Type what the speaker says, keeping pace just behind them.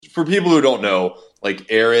For people who don't know,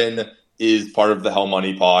 like Erin is part of the Hell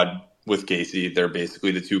Money Pod with Casey. They're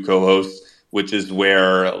basically the two co-hosts, which is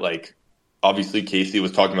where like obviously Casey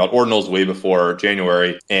was talking about Ordinals way before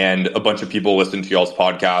January, and a bunch of people listened to y'all's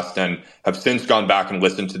podcast and have since gone back and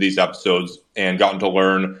listened to these episodes and gotten to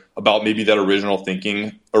learn about maybe that original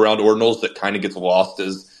thinking around Ordinals that kind of gets lost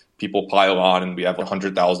as people pile on and we have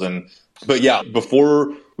 100,000. But yeah,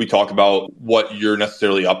 before we talk about what you're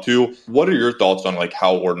necessarily up to, what are your thoughts on like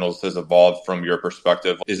how Ordinals has evolved from your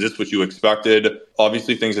perspective? Is this what you expected?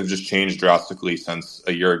 Obviously, things have just changed drastically since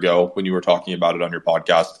a year ago when you were talking about it on your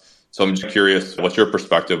podcast. So I'm just curious, what's your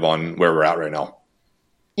perspective on where we're at right now?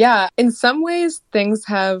 Yeah, in some ways, things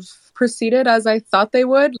have proceeded as I thought they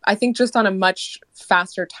would. I think just on a much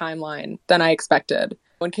faster timeline than I expected.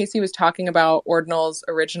 When Casey was talking about Ordinals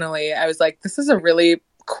originally, I was like, this is a really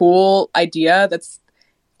cool idea that's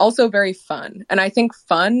also very fun. And I think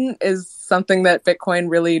fun is something that Bitcoin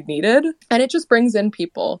really needed. And it just brings in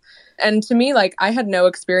people. And to me, like, I had no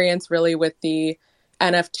experience really with the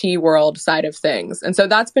NFT world side of things. And so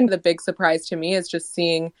that's been the big surprise to me, is just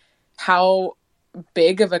seeing how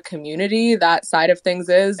big of a community that side of things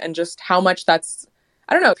is, and just how much that's,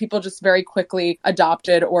 I don't know, people just very quickly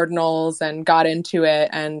adopted Ordinals and got into it.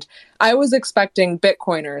 And I was expecting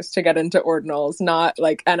Bitcoiners to get into Ordinals, not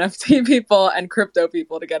like NFT people and crypto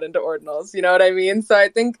people to get into Ordinals. You know what I mean? So I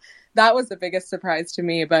think that was the biggest surprise to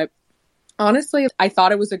me. But honestly, I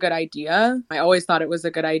thought it was a good idea. I always thought it was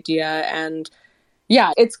a good idea. And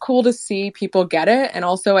yeah, it's cool to see people get it. And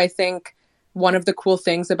also, I think one of the cool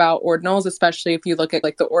things about Ordinals, especially if you look at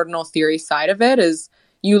like the ordinal theory side of it, is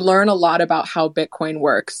you learn a lot about how Bitcoin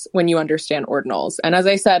works when you understand Ordinals. And as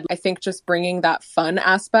I said, I think just bringing that fun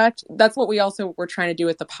aspect, that's what we also were trying to do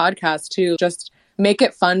with the podcast too. Just make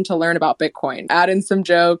it fun to learn about Bitcoin. Add in some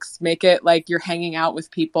jokes, make it like you're hanging out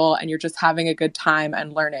with people and you're just having a good time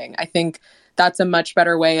and learning. I think that's a much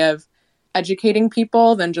better way of educating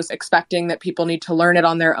people than just expecting that people need to learn it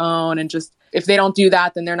on their own. And just, if they don't do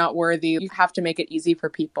that, then they're not worthy. You have to make it easy for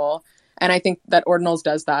people. And I think that Ordinals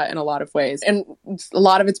does that in a lot of ways. And a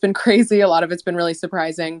lot of it's been crazy. A lot of it's been really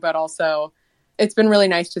surprising, but also it's been really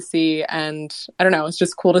nice to see. And I don't know, it's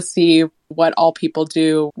just cool to see what all people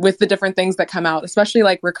do with the different things that come out, especially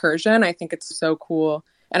like recursion. I think it's so cool.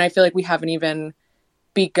 And I feel like we haven't even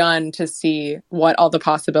begun to see what all the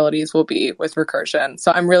possibilities will be with recursion.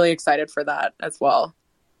 So I'm really excited for that as well.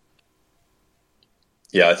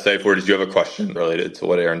 Yeah, Saifur, did you have a question related to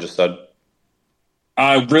what Erin just said?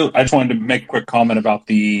 I just wanted to make a quick comment about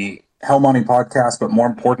the Hell Money podcast, but more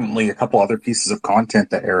importantly, a couple other pieces of content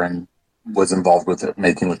that Erin was involved with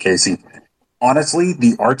making with Casey. Honestly,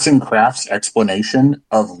 the arts and crafts explanation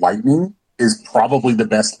of Lightning is probably the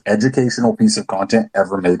best educational piece of content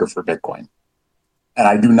ever made for Bitcoin. And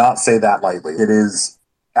I do not say that lightly. It is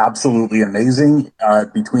absolutely amazing.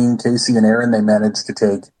 Between Casey and Erin, they managed to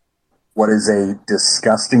take what is a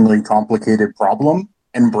disgustingly complicated problem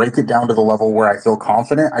and break it down to the level where I feel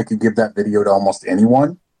confident I could give that video to almost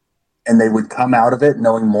anyone, and they would come out of it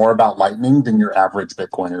knowing more about Lightning than your average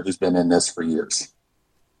Bitcoiner who's been in this for years.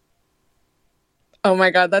 Oh my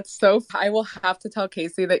God, that's so... I will have to tell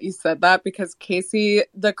Casey that you said that, because Casey,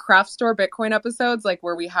 the craft store Bitcoin episodes, like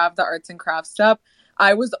where we have the arts and crafts stuff,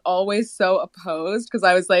 I was always so opposed because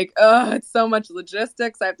I was like, oh, it's so much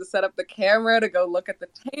logistics. I have to set up the camera to go look at the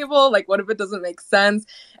table. Like, what if it doesn't make sense?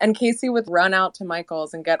 And Casey would run out to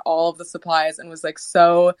Michael's and get all of the supplies and was like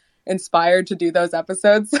so inspired to do those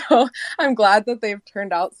episodes. So I'm glad that they've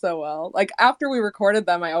turned out so well. Like, after we recorded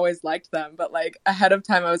them, I always liked them, but like ahead of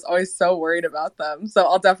time, I was always so worried about them. So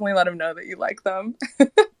I'll definitely let him know that you like them.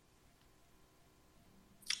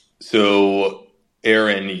 So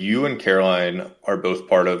Erin, you and Caroline are both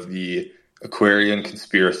part of the Aquarian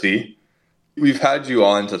conspiracy. We've had you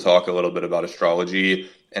on to talk a little bit about astrology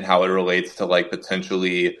and how it relates to like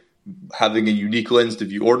potentially having a unique lens to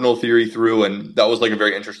view ordinal theory through. And that was like a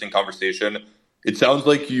very interesting conversation. It sounds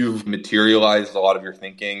like you've materialized a lot of your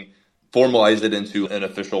thinking, formalized it into an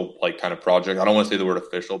official like kind of project. I don't want to say the word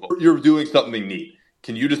official, but you're doing something neat.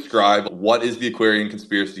 Can you describe what is the Aquarian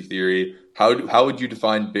conspiracy theory? How would you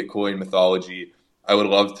define Bitcoin mythology? I would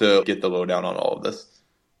love to get the lowdown on all of this.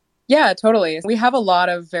 Yeah, totally. We have a lot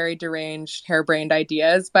of very deranged, harebrained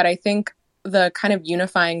ideas, but I think the kind of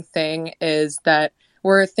unifying thing is that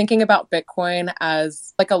we're thinking about Bitcoin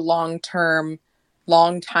as like a long-term,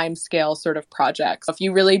 long time scale sort of project. If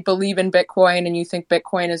you really believe in Bitcoin and you think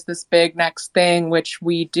Bitcoin is this big next thing, which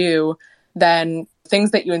we do, then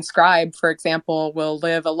things that you inscribe, for example, will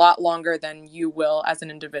live a lot longer than you will as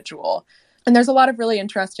an individual. And there's a lot of really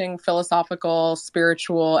interesting philosophical,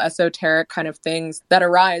 spiritual, esoteric kind of things that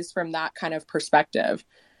arise from that kind of perspective.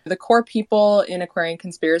 The core people in Aquarian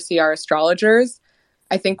conspiracy are astrologers.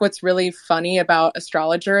 I think what's really funny about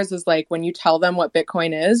astrologers is like when you tell them what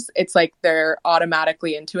Bitcoin is, it's like they're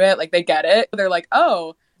automatically into it. Like they get it. They're like,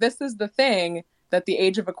 oh, this is the thing that the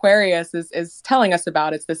Age of Aquarius is telling us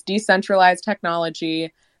about. It's this decentralized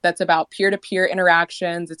technology that's about peer-to-peer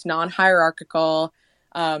interactions. It's non-hierarchical.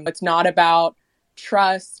 It's not about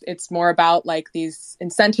trust. It's more about like these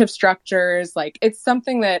incentive structures. Like it's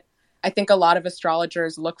something that I think a lot of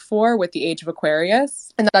astrologers look for with the Age of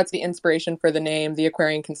Aquarius. And that's the inspiration for the name, the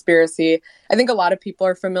Aquarian conspiracy. I think a lot of people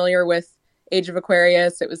are familiar with Age of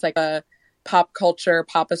Aquarius. It was like a pop culture,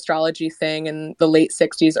 pop astrology thing in the late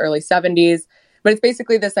 60s, early 70s. But it's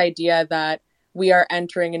basically this idea that we are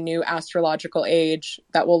entering a new astrological age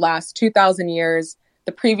that will last 2,000 years.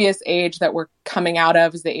 The previous age that we're coming out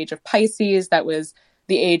of is the age of Pisces. That was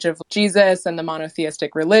the age of Jesus and the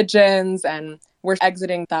monotheistic religions. And we're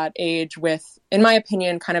exiting that age with, in my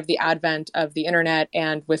opinion, kind of the advent of the internet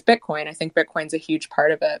and with Bitcoin. I think Bitcoin's a huge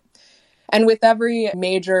part of it. And with every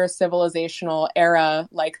major civilizational era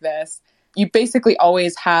like this, you basically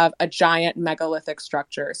always have a giant megalithic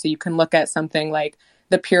structure. So you can look at something like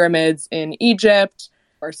the pyramids in Egypt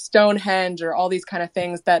or Stonehenge or all these kind of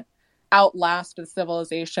things that outlast the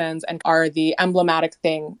civilizations and are the emblematic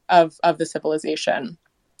thing of the civilization.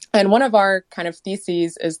 And one of our kind of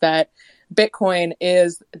theses is that Bitcoin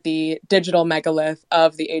is the digital megalith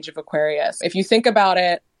of the Age of Aquarius. If you think about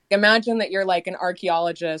it, imagine that you're like an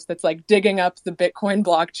archaeologist that's like digging up the Bitcoin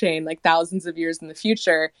blockchain like thousands of years in the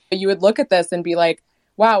future. You would look at this and be like,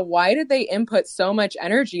 wow, why did they input so much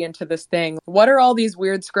energy into this thing? What are all these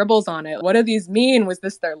weird scribbles on it? What do these mean? Was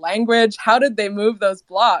this their language? How did they move those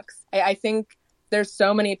blocks? I think there's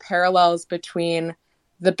so many parallels between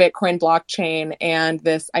the Bitcoin blockchain and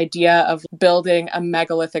this idea of building a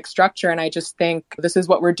megalithic structure. And I just think this is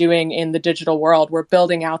what we're doing in the digital world. We're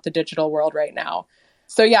building out the digital world right now.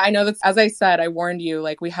 So yeah, I know that, as I said, I warned you,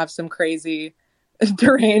 like we have some crazy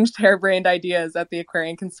deranged, harebrained ideas at the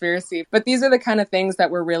Aquarian conspiracy. But these are the kind of things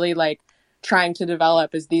that we're really like trying to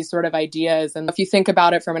develop, is these sort of ideas. And if you think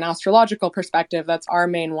about it from an astrological perspective, that's our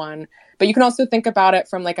main one. But you can also think about it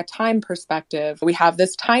from like a time perspective. We have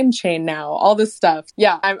this time chain now, all this stuff.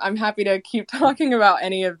 Yeah, I'm happy to keep talking about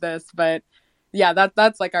any of this, but yeah,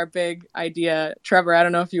 that's like our big idea. Trevor, I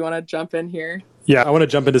don't know if you want to jump in here. Yeah, I want to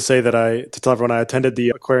jump in to say that to tell everyone I attended the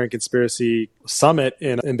Aquarian Conspiracy Summit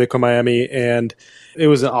in Bitcoin Miami, and it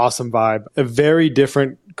was an awesome vibe. A very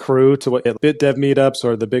different crew to what BitDev meetups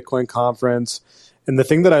or the Bitcoin conference. And the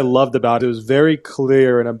thing that I loved about it was very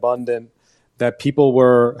clear and abundant that people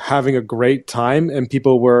were having a great time and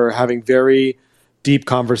people were having very deep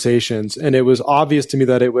conversations. And it was obvious to me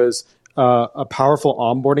that it was a powerful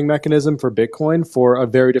onboarding mechanism for Bitcoin for a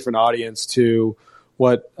very different audience to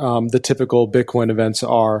what the typical Bitcoin events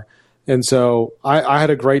are. And so I had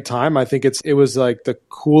a great time. I think it was like the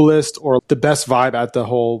coolest or the best vibe at the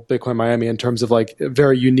whole Bitcoin Miami in terms of like a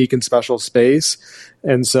very unique and special space.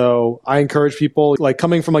 And so I encourage people, like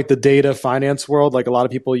coming from like the data finance world, like a lot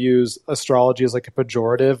of people use astrology as like a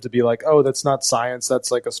pejorative to be like, oh, that's not science,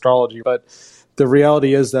 that's like astrology. But the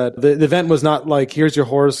reality is that the event was not like, here's your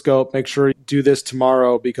horoscope, make sure you do this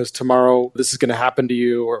tomorrow because tomorrow this is going to happen to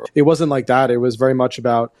you. Or it wasn't like that. It was very much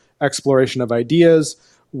about exploration of ideas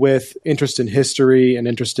with interest in history and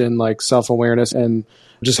interest in like self-awareness, and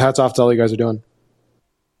just hats off to all you guys are doing.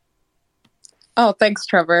 Oh, thanks,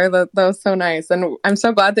 Trevor. That was so nice. And I'm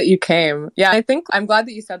so glad that you came. Yeah, I think I'm glad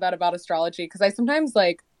that you said that about astrology, because I sometimes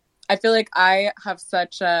I feel like I have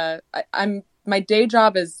such my day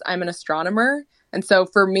job is I'm an astronomer. And so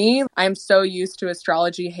for me, I'm so used to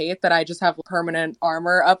astrology hate that I just have permanent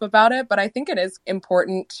armor up about it. But I think it is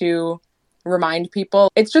important to remind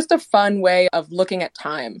people it's just a fun way of looking at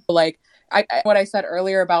time. Like what I said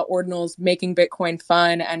earlier about Ordinals making Bitcoin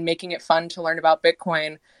fun and making it fun to learn about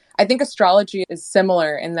Bitcoin. I think astrology is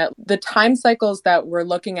similar in that the time cycles that we're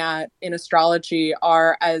looking at in astrology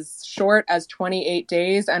are as short as 28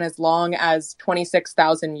 days and as long as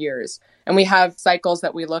 26,000 years. And we have cycles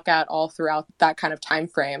that we look at all throughout that kind of time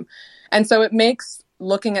frame. And so it makes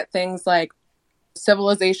looking at things like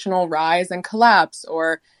civilizational rise and collapse,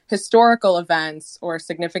 or historical events, or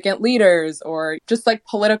significant leaders, or just like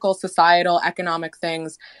political, societal, economic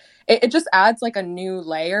things, it just adds like a new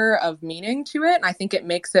layer of meaning to it. And I think it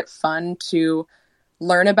makes it fun to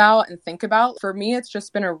learn about and think about. For me, it's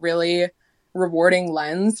just been a really rewarding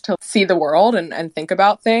lens to see the world and think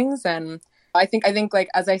about things. And I think like,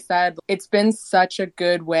 as I said, it's been such a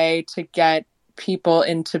good way to get people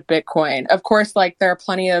into Bitcoin. Of course, like there are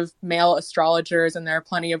plenty of male astrologers and there are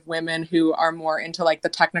plenty of women who are more into like the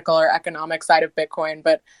technical or economic side of Bitcoin.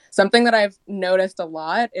 But something that I've noticed a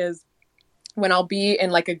lot is when I'll be in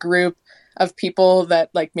like a group of people that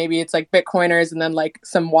like maybe it's like Bitcoiners and then like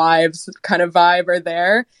some wives kind of vibe are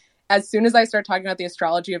there. As soon as I start talking about the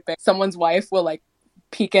astrology of Bitcoin, someone's wife will like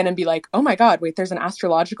peek in and be like, oh my God, wait, there's an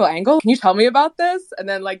astrological angle. Can you tell me about this? And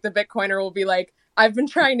then like the Bitcoiner will be like, I've been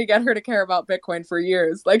trying to get her to care about Bitcoin for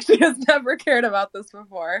years. Like she has never cared about this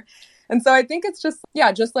before. And so I think it's just,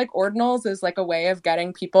 yeah, just like Ordinals is like a way of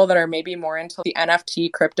getting people that are maybe more into the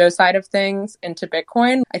NFT crypto side of things into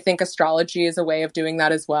Bitcoin. I think astrology is a way of doing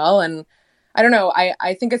that as well. And I don't know,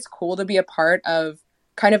 I think it's cool to be a part of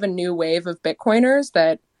kind of a new wave of Bitcoiners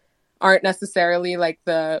that aren't necessarily like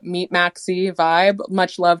the Meet Maxi vibe.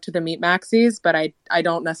 Much love to the Meet Maxis, but I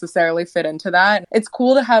don't necessarily fit into that. It's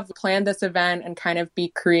cool to have planned this event and kind of be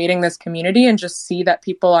creating this community and just see that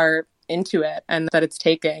people are into it and that it's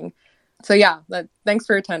taking. So yeah, thanks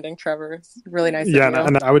for attending, Trevor. It's really nice of you.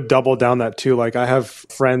 And I would double down that too. Like I have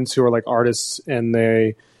friends who are like artists and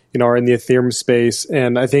they, are in the Ethereum space.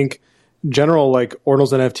 And I think general like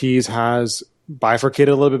Ordinals NFTs has bifurcated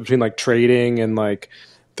a little bit between like trading and like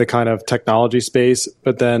the kind of technology space.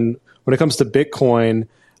 But then when it comes to Bitcoin,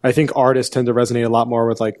 I think artists tend to resonate a lot more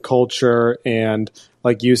with like culture and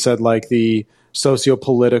like you said, like the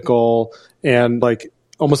socio-political and like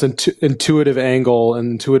almost intuitive angle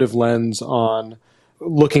and intuitive lens on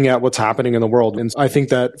looking at what's happening in the world. And I think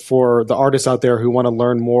that for the artists out there who want to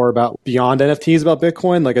learn more about beyond NFTs about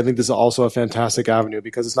Bitcoin, like I think this is also a fantastic avenue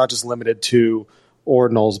because it's not just limited to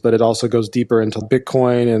Ordinals, but it also goes deeper into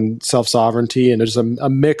Bitcoin and self-sovereignty, and there's a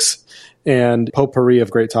mix and potpourri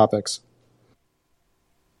of great topics.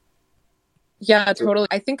 Yeah, totally.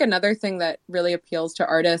 I think another thing that really appeals to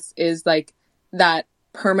artists is like that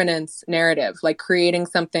permanence narrative, like creating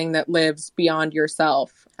something that lives beyond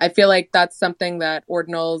yourself. I feel like that's something that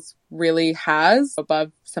Ordinals really has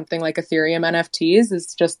above something like Ethereum NFTs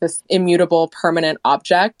is just this immutable permanent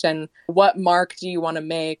object. And what mark do you want to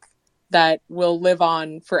make that will live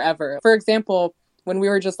on forever? For example, when we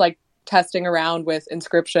were just like testing around with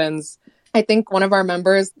inscriptions, I think one of our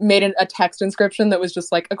members made a text inscription that was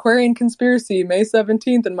just like Aquarian conspiracy, May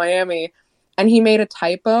 17th in Miami. And he made a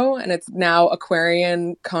typo and it's now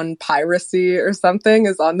Aquarian conspiracy or something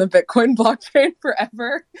is on the Bitcoin blockchain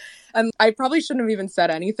forever. And I probably shouldn't have even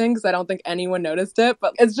said anything because I don't think anyone noticed it,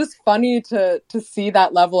 but it's just funny to see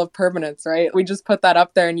that level of permanence, right? We just put that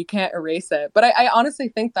up there and you can't erase it. But I honestly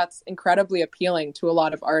think that's incredibly appealing to a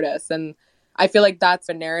lot of artists. And I feel like that's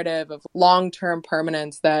a narrative of long-term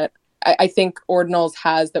permanence that I think Ordinals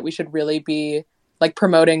has that we should really be like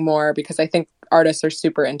promoting more because I think artists are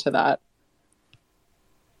super into that.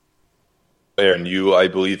 Erin, you, I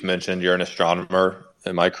believe, mentioned you're an astronomer.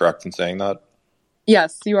 Am I correct in saying that?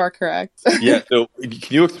 Yes, you are correct. Yeah. So can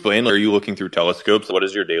you explain, are you looking through telescopes? What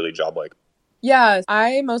is your daily job like? Yeah,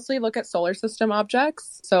 I mostly look at solar system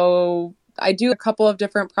objects. So I do a couple of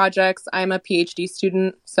different projects. I'm a PhD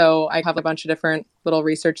student, so I have a bunch of different little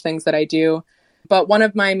research things that I do. But one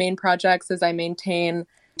of my main projects is I maintain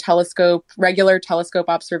regular telescope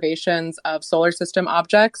observations of solar system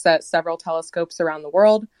objects at several telescopes around the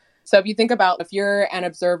world. So if you think about if you're an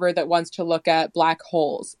observer that wants to look at black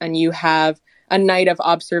holes and you have a night of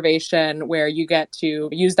observation where you get to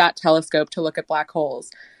use that telescope to look at black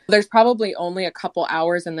holes, there's probably only a couple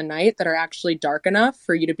hours in the night that are actually dark enough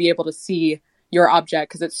for you to be able to see your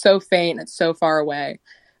object because it's so faint, it's so far away.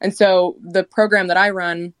 And so the program that I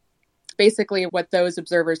run, basically what those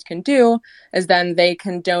observers can do is then they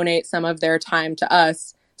can donate some of their time to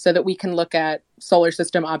us so that we can look at solar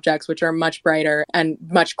system objects, which are much brighter and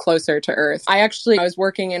much closer to Earth. I was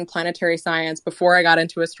working in planetary science before I got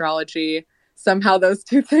into astrology. Somehow those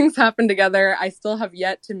two things happened together. I still have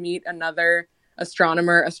yet to meet another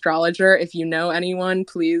astronomer, astrologer. If you know anyone,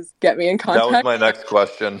 please get me in contact. That was my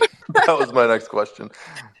next question.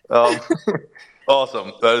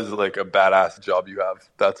 Awesome. That is like a badass job you have.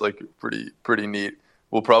 That's like pretty neat.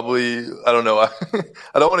 We'll probably, I don't know.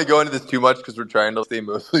 I don't want to go into this too much because we're trying to stay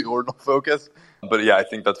mostly ordinal focused. But yeah, I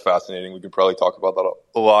think that's fascinating. We could probably talk about that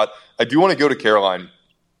a lot. I do want to go to Caroline.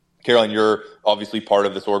 Caroline, you're obviously part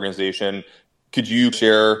of this organization. Could you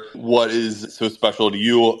share what is so special to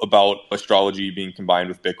you about astrology being combined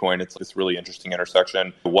with Bitcoin? It's this really interesting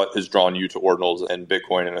intersection. What has drawn you to Ordinals and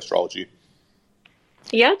Bitcoin and astrology?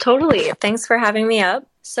 Yeah, totally. Thanks for having me up.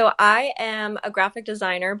 So I am a graphic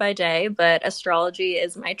designer by day, but astrology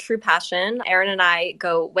is my true passion. Erin and I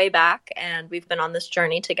go way back and we've been on this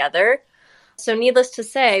journey together. So needless to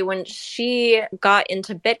say, when she got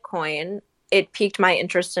into Bitcoin, it piqued my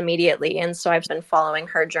interest immediately. And so I've been following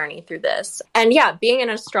her journey through this. And yeah, being an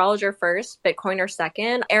astrologer first, Bitcoiner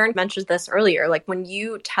second, Erin mentioned this earlier. Like when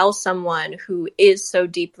you tell someone who is so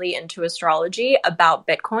deeply into astrology about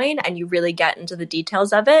Bitcoin and you really get into the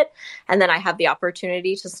details of it, and then I have the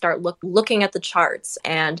opportunity to start looking at the charts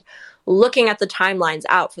and looking at the timelines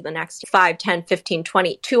out for the next 5, 10, 15,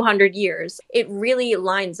 20, 200 years, it really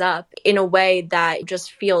lines up in a way that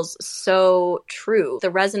just feels so true. The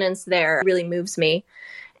resonance there really moves me.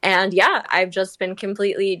 And yeah, I've just been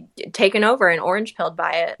completely taken over and orange pilled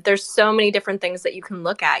by it. There's so many different things that you can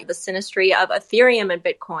look at. The synastry of Ethereum and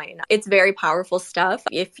Bitcoin. It's very powerful stuff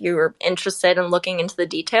if you're interested in looking into the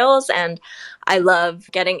details. And I love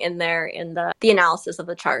getting in there in the analysis of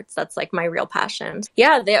the charts. That's like my real passion.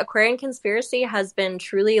 Yeah, the Aquarian Conspiracy has been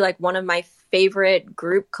truly like one of my favorite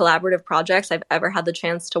group collaborative projects I've ever had the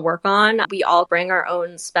chance to work on. We all bring our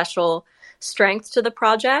own special strength to the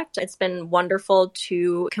project. It's been wonderful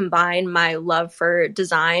to combine my love for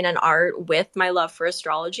design and art with my love for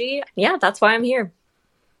astrology. Yeah, that's why I'm here.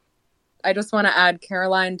 I just want to add,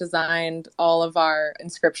 Caroline designed all of our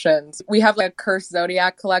inscriptions. We have like a cursed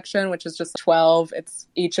zodiac collection, which is just 12. It's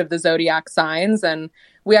each of the zodiac signs. And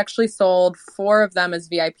we actually sold 4 of them as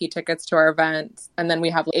VIP tickets to our event. And then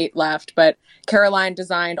we have 8 left. But Caroline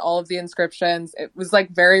designed all of the inscriptions. It was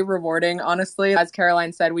like very rewarding, honestly. As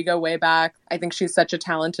Caroline said, we go way back. I think she's such a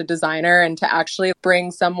talented designer, and to actually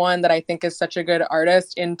bring someone that I think is such a good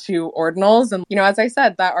artist into Ordinals. And, as I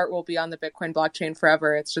said, that art will be on the Bitcoin blockchain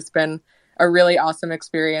forever. It's just been a really awesome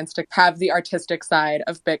experience to have the artistic side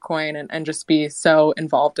of Bitcoin and just be so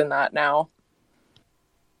involved in that now.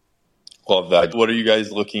 Love that. What are you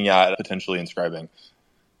guys looking at potentially inscribing?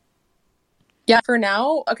 Yeah, for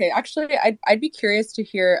now, okay, actually, I'd be curious to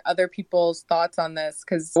hear other people's thoughts on this,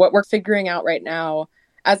 because what we're figuring out right now,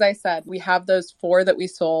 as I said, we have those 4 that we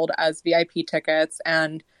sold as VIP tickets.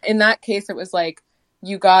 And in that case, it was like,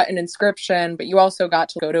 you got an inscription, but you also got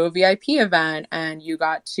to go to a VIP event, and you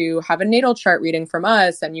got to have a natal chart reading from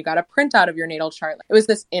us, and you got a printout of your natal chart. It was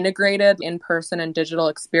this integrated in-person and digital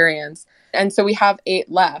experience. And so we have 8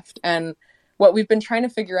 left. And what we've been trying to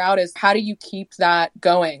figure out is, how do you keep that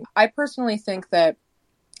going? I personally think that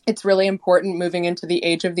it's really important moving into the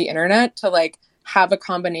age of the internet to like have a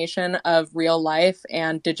combination of real life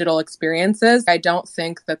and digital experiences. I don't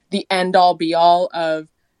think that the end all be all of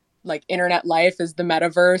like internet life is the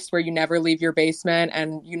metaverse where you never leave your basement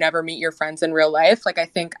and you never meet your friends in real life. Like, I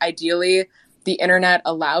think ideally the internet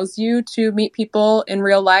allows you to meet people in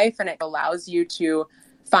real life, and it allows you to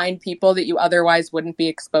find people that you otherwise wouldn't be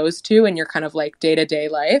exposed to in your kind of like day-to-day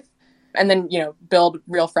life, and then, build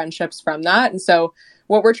real friendships from that. And so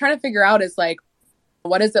what we're trying to figure out is like,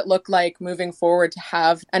 what does it look like moving forward to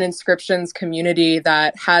have an inscriptions community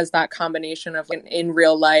that has that combination of in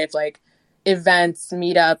real life, like events,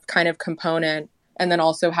 meetup kind of component, and then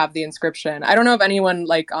also have the inscription. I don't know if anyone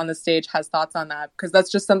like on the stage has thoughts on that, because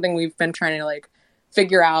that's just something we've been trying to like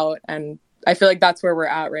figure out. And I feel like that's where we're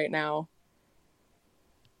at right now.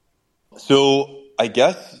 So I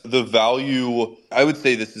guess the value, I would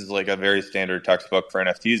say this is like a very standard textbook for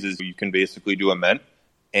NFTs, is you can basically do a mint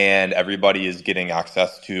and everybody is getting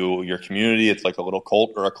access to your community. It's like a little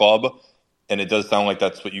cult or a club. And it does sound like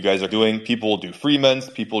that's what you guys are doing. People do free mints,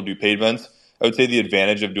 people do paid mints. I would say the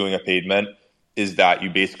advantage of doing a paid mint is that you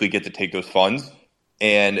basically get to take those funds.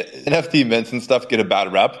 And NFT mints and stuff get a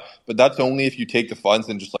bad rep, but that's only if you take the funds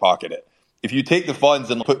and just pocket it. If you take the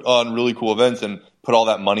funds and put on really cool events and put all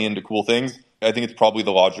that money into cool things, I think it's probably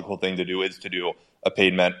the logical thing to do is to do a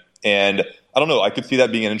paid mint. And I don't know, I could see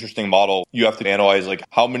that being an interesting model. You have to analyze like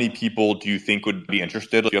how many people do you think would be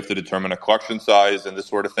interested? You have to determine a collection size and this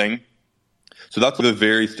sort of thing. So that's the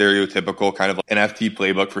very stereotypical kind of NFT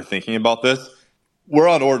playbook for thinking about this. We're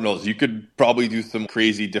on Ordinals. You could probably do some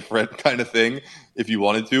crazy different kind of thing if you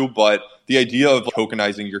wanted to, but the idea of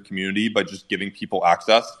tokenizing your community by just giving people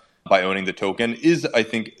access by owning the token is, I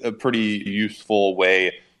think, a pretty useful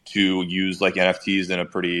way to use like NFTs in a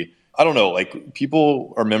pretty, I don't know, like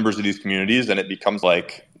people are members of these communities and it becomes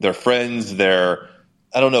like their friends,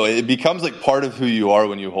 it becomes like part of who you are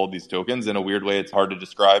when you hold these tokens. In a weird way, it's hard to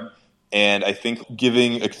describe. And I think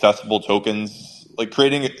giving accessible tokens, like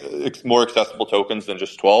creating more accessible tokens than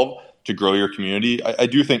just 12 to grow your community, I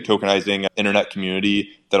do think tokenizing an internet community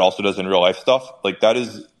that also does in real life stuff, like that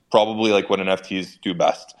is probably like what NFTs do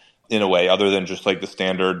best in a way, other than just like the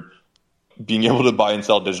standard being able to buy and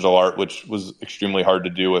sell digital art, which was extremely hard to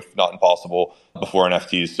do, if not impossible, before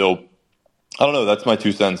NFTs. So I don't know, that's my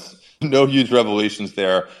 2 cents. No huge revelations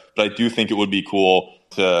there, but I do think it would be cool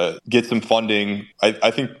to get some funding.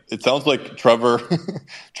 I think it sounds like Trevor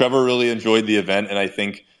really enjoyed the event, and I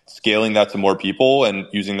think scaling that to more people and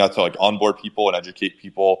using that to like onboard people and educate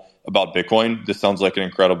people about Bitcoin. This sounds like an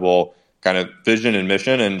incredible kind of vision and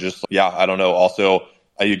mission. And just, yeah, I don't know. Also,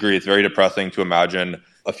 I agree. It's very depressing to imagine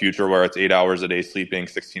a future where it's 8 hours a day sleeping,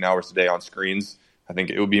 16 hours a day on screens. I think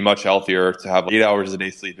it would be much healthier to have 8 hours a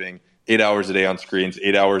day sleeping, 8 hours a day on screens,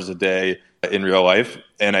 8 hours a day in real life.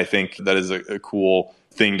 And I think that is a cool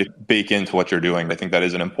thing to bake into what you're doing. I think that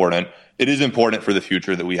is it is important for the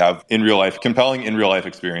future that we have in real life, compelling in real life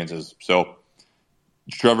experiences. So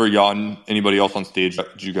Trevor, Jan, anybody else on stage,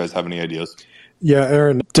 do you guys have any ideas? Yeah,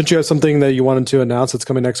 Erin, didn't you have something that you wanted to announce that's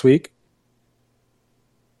coming next week?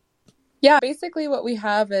 Yeah, basically what we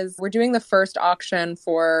have is we're doing the first auction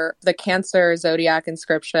for the Cancer Zodiac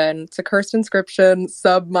inscription. It's a cursed inscription,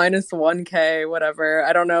 sub -1K, whatever.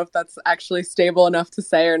 I don't know if that's actually stable enough to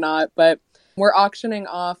say or not, but we're auctioning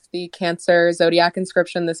off the Cancer Zodiac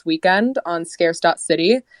inscription this weekend on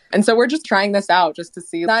scarce.city. And so we're just trying this out just to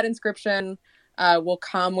see. That inscription will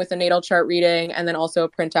come with a natal chart reading and then also a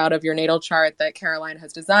printout of your natal chart that Caroline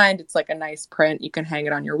has designed. It's like a nice print. You can hang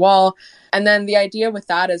it on your wall. And then the idea with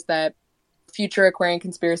that is that future Aquarian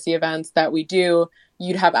Conspiracy events that we do,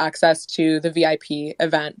 you'd have access to the VIP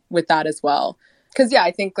event with that as well. Because, yeah,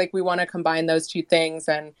 I think like we want to combine those two things,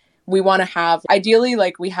 and we want to have, ideally,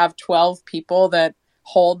 like we have 12 people that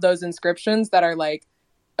hold those inscriptions that are like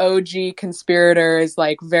OG conspirators,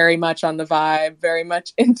 like very much on the vibe, very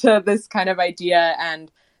much into this kind of idea,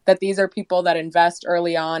 and that these are people that invest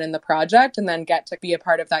early on in the project and then get to be a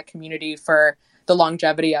part of that community for the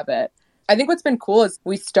longevity of it. I think what's been cool is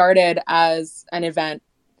we started as an event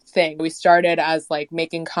thing. We started as like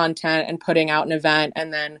making content and putting out an event,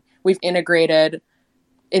 and then we've integrated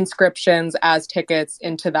inscriptions as tickets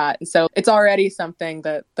into that. And so it's already something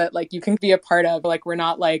that like you can be a part of. Like we're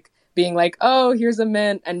not like being like, oh, here's a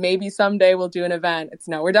mint and maybe someday we'll do an event. It's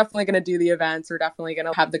no, we're definitely going to do the events. We're definitely going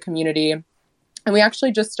to have the community. And we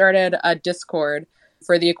actually just started a Discord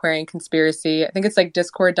for the Aquarian Conspiracy. I think it's like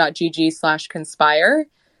discord.gg/conspire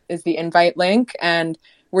is the invite link. And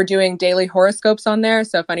we're doing daily horoscopes on there.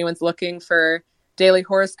 So if anyone's looking for daily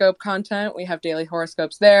horoscope content, we have daily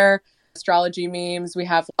horoscopes there. Astrology memes. We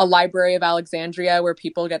have a library of Alexandria where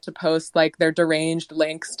people get to post like their deranged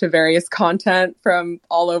links to various content from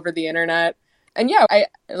all over the internet. And yeah, I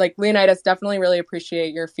like Leonidas, definitely really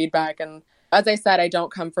appreciate your feedback. And as I said, I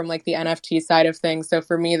don't come from like the NFT side of things. So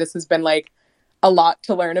for me, this has been like a lot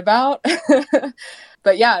to learn about.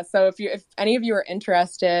 But yeah, so if any of you are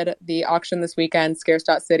interested, the auction this weekend,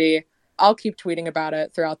 scarce.city, I'll keep tweeting about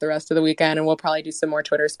it throughout the rest of the weekend, and we'll probably do some more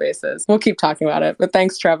Twitter spaces. We'll keep talking about it. But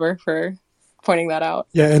thanks, Trevor, for pointing that out.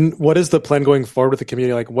 Yeah, and what is the plan going forward with the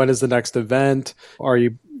community? Like, when is the next event? Are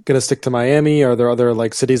you going to stick to Miami? Are there other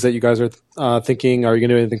like cities that you guys are thinking? Are you going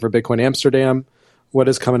to do anything for Bitcoin Amsterdam? What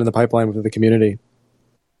is coming in the pipeline with the community?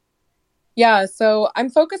 Yeah, so I'm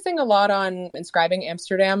focusing a lot on inscribing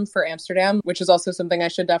Amsterdam for Amsterdam, which is also something I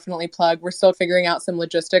should definitely plug. We're still figuring out some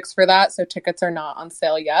logistics for that, so tickets are not on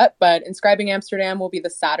sale yet. But inscribing Amsterdam will be the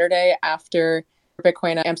Saturday after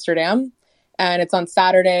Bitcoin Amsterdam. And it's on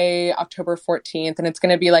Saturday, October 14th. And it's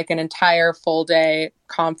going to be like an entire full day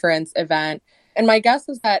conference event. And my guess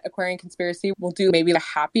is that Aquarian Conspiracy will do maybe a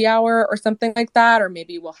happy hour or something like that. Or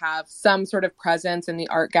maybe we'll have some sort of presence in the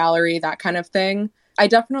art gallery, that kind of thing. I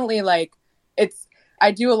definitely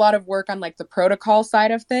I do a lot of work on like the protocol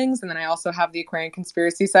side of things. And then I also have the Aquarian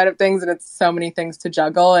Conspiracy side of things. And it's so many things to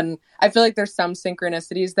juggle. And I feel like there's some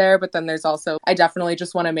synchronicities there. But then there's also, I definitely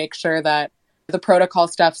just want to make sure that the protocol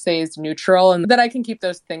stuff stays neutral and that I can keep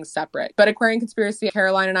those things separate. But Aquarian Conspiracy,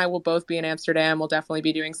 Caroline and I will both be in Amsterdam. We'll definitely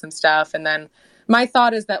be doing some stuff. And then my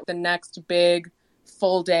thought is that the next big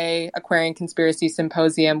full day Aquarian Conspiracy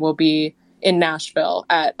Symposium will be in Nashville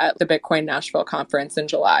at the Bitcoin Nashville conference in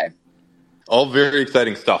July. All very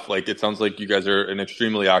exciting stuff. Like, it sounds like you guys are an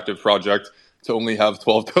extremely active project to only have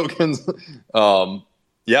 12 tokens.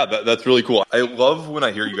 Yeah, that's really cool. I love when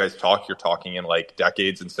I hear you guys talk, you're talking in like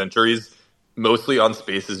decades and centuries. Mostly on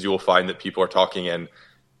spaces, you will find that people are talking in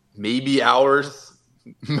maybe hours,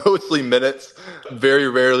 mostly minutes, very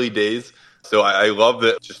rarely days. So I love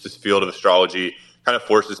that just this field of astrology kind of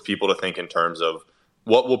forces people to think in terms of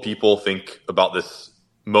what will people think about this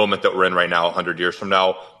moment that we're in right now 100 years from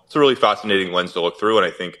now. It's a really fascinating lens to look through, and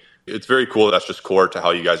I think it's very cool. That's just core to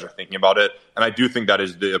how you guys are thinking about it. And I do think that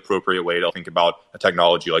is the appropriate way to think about a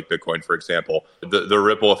technology like Bitcoin, for example. The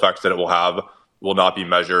ripple effects that it will have will not be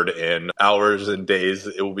measured in hours and days.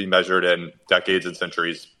 It will be measured in decades and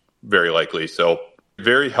centuries, very likely. So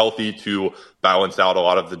very healthy to balance out a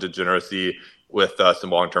lot of the degeneracy with some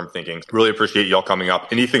long-term thinking. Really appreciate y'all coming up.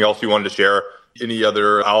 Anything else you wanted to share Any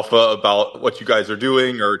other alpha about what you guys are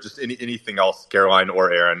doing, or just anything else Caroline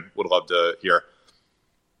or Erin would love to hear?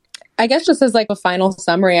 I guess just as like a final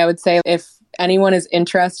summary, I would say if anyone is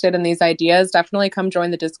interested in these ideas, definitely come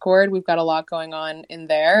join the Discord. We've got a lot going on in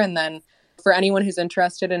there. And then for anyone who's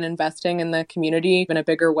interested in investing in the community in a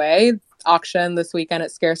bigger way, auction this weekend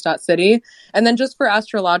at scarce.city. And then just for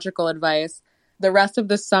astrological advice, the rest of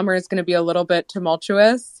the summer is going to be a little bit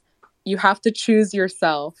tumultuous. You have to choose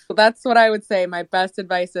yourself. That's what I would say my best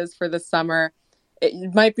advice is for this summer.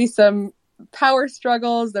 It might be some power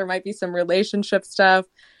struggles. There might be some relationship stuff.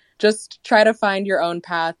 Just try to find your own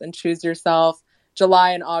path and choose yourself.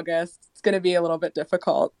 July and August, it's going to be a little bit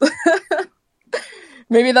difficult.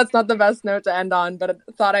 Maybe that's not the best note to end on, but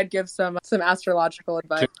I thought I'd give some astrological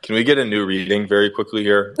advice. Can we get a new reading very quickly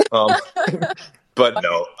here? But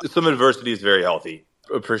no, some adversity is very healthy.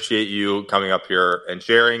 Appreciate you coming up here and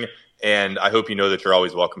sharing. And I hope you know that you're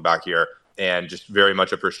always welcome back here, and just very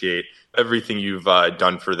much appreciate everything you've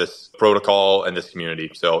done for this protocol and this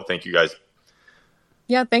community. So thank you guys.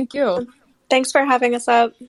 Yeah, thank you. Thanks for having us up.